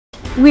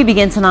We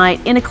begin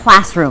tonight in a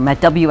classroom at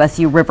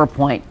WSU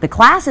Riverpoint. The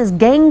class is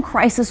Gang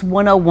Crisis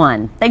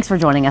 101. Thanks for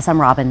joining us.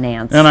 I'm Robin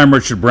Nance. And I'm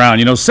Richard Brown.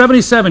 You know,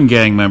 77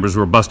 gang members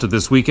were busted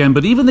this weekend,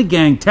 but even the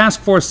gang task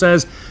force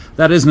says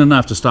that isn't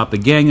enough to stop the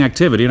gang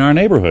activity in our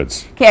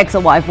neighborhoods.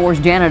 KXLY4's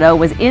Janet O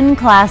was in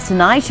class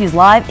tonight. She's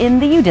live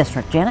in the U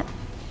District. Janet?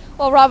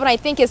 Well, Robin, I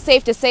think it's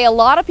safe to say a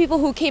lot of people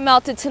who came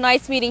out to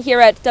tonight's meeting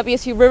here at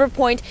WSU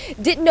Riverpoint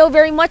didn't know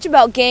very much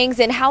about gangs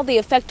and how they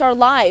affect our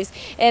lives.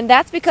 And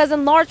that's because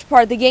in large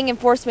part the gang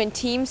enforcement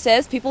team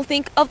says people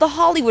think of the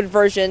Hollywood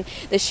version,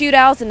 the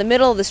shootouts in the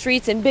middle of the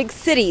streets in big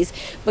cities.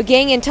 But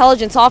gang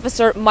intelligence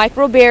officer Mike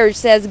Roberge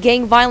says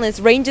gang violence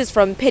ranges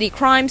from petty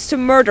crimes to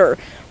murder.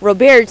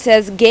 Roberge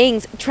says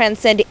gangs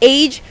transcend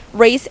age,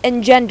 race,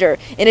 and gender.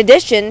 In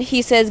addition,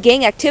 he says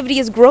gang activity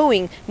is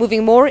growing,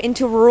 moving more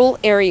into rural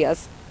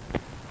areas.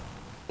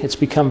 It's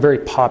become very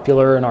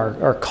popular in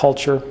our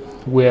culture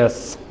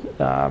with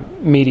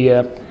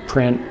media,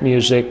 print,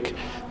 music.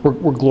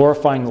 We're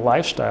glorifying the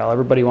lifestyle.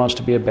 Everybody wants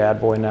to be a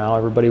bad boy now.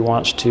 Everybody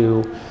wants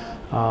to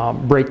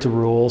break the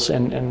rules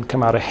and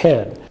come out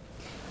ahead.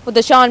 Well,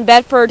 Deshaun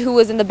Bedford, who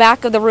was in the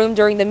back of the room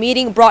during the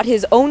meeting, brought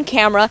his own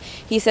camera.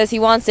 He says he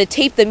wants to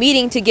tape the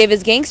meeting to give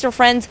his gangster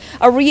friends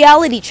a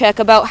reality check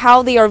about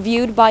how they are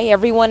viewed by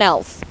everyone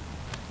else.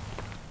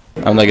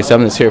 Like I said,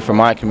 I'm just here for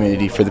my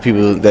community, for the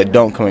people that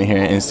don't come in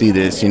here and see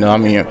this. You know,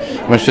 I'm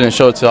going to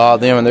show it to all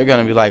them, and they're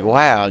going to be like,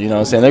 wow, you know what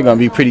I'm saying? They're going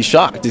to be pretty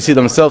shocked to see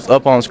themselves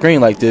up on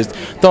screen like this,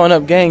 throwing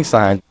up gang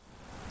signs.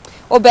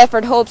 Well,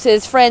 Bedford hopes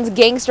his friends,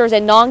 gangsters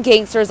and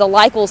non-gangsters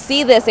alike, will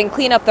see this and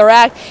clean up their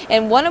act.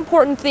 And one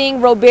important thing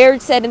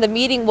Roberge said in the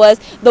meeting was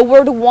the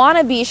word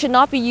wannabe should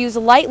not be used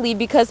lightly,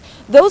 because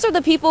those are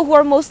the people who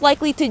are most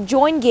likely to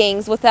join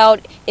gangs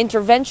without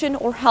intervention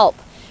or help.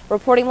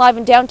 Reporting live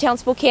in downtown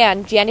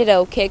Spokane, Janet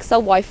O,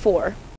 KXLY4.